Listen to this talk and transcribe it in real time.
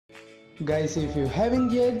Guys, if you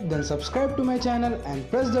haven't yet, then subscribe to my channel and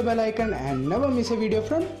press the bell icon and never miss a video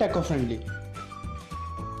from Techofriendly.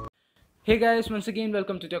 Hey guys, once again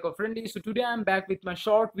welcome to Techofriendly. So today I'm back with my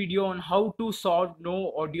short video on how to solve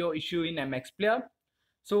no audio issue in MX Player.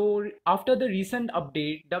 So after the recent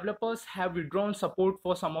update, developers have withdrawn support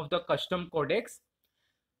for some of the custom codecs.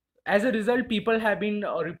 As a result, people have been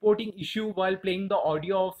reporting issue while playing the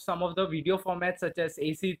audio of some of the video formats such as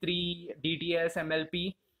AC3 DTS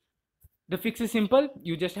MLP. The fix is simple.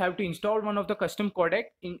 You just have to install one of the custom codec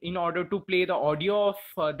in order to play the audio of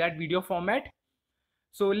that video format.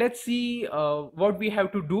 So let's see what we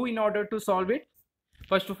have to do in order to solve it.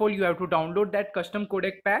 First of all, you have to download that custom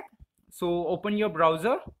codec pack. So open your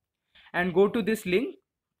browser and go to this link.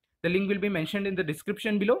 The link will be mentioned in the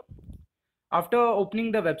description below. After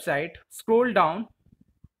opening the website, scroll down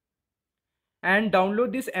and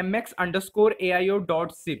download this mx_aio.zip.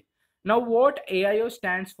 Now what AIO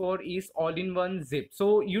stands for is all-in-one zip.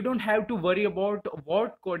 So you don't have to worry about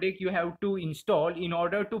what codec you have to install in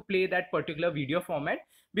order to play that particular video format,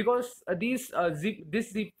 because this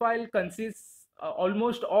zip file consists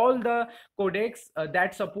almost all the codecs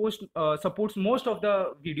that supports most of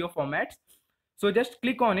the video formats. So just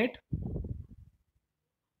click on it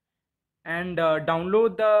and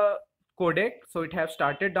download the codec. So it have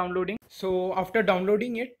started downloading. So after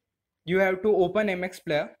downloading it, you have to open MX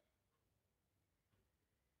Player.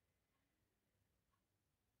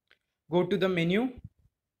 Go to the menu,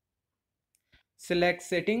 select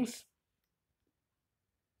settings,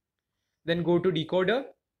 then go to decoder,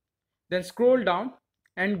 then scroll down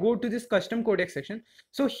and go to this custom codec section.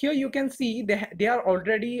 So here you can see they are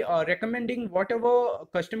already recommending whatever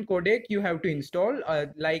custom codec you have to install,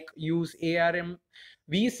 like use ARM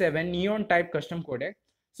v7 neon type custom codec.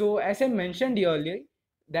 So as I mentioned earlier,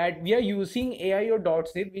 that we are using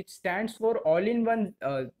AIO.zip, which stands for all-in-one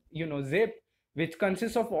zip, which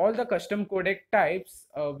consists of all the custom codec types,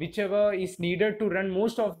 whichever is needed to run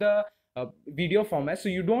most of the video formats. So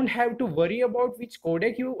you don't have to worry about which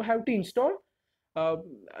codec you have to install.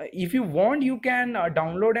 If you want, you can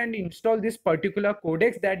download and install this particular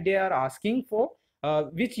codecs that they are asking for,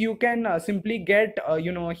 which you can simply get.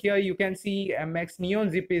 Here you can see MX neon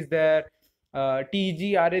zip is there,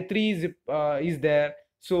 TGRA3 zip is there.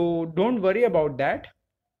 So don't worry about that.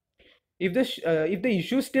 If the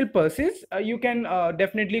issue still persists, you can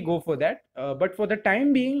definitely go for that, but for the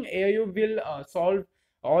time being, AIO will solve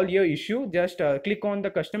all your issue. Just click on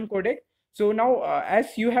the custom codec. So now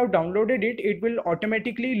as you have downloaded it, it will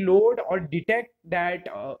automatically load or detect that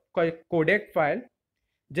codec file.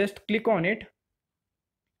 Just click on it,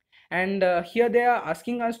 and here they are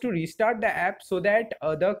asking us to restart the app so that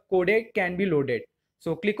the codec can be loaded.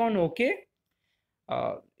 So click on OK.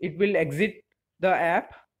 It will exit the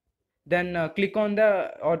app. Then click on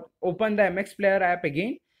or open the MX Player app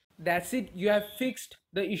again. That's it. You have fixed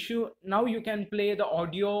the issue. Now you can play the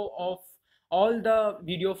audio of all the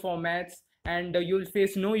video formats and you'll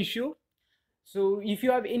face no issue. So if you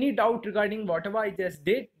have any doubt regarding whatever I just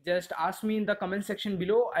did, just ask me in the comment section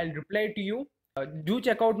below. I'll reply to you. Do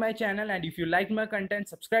check out my channel, and if you like my content,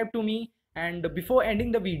 subscribe to me. And before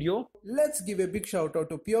ending the video, let's give a big shout out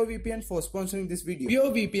to PureVPN for sponsoring this video.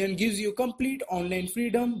 PureVPN gives you complete online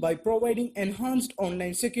freedom by providing enhanced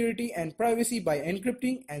online security and privacy by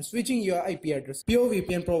encrypting and switching your IP address.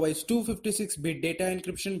 PureVPN provides 256-bit data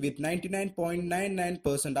encryption with 99.99%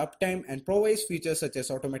 uptime and provides features such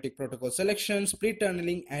as automatic protocol selection, split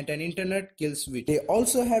tunneling, and an internet kill switch. They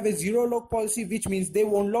also have a zero log policy, which means they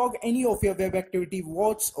won't log any of your web activity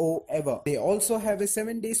whatsoever. They also have a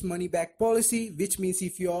 7 days money back policy, which means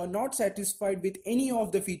if you are not satisfied with any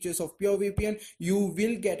of the features of PureVPN, you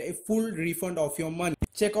will get a full refund of your money.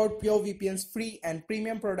 Check out PureVPN's free and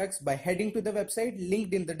premium products by heading to the website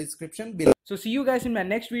linked in the description below. So see you guys in my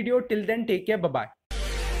next video. Till then, take care. Bye bye.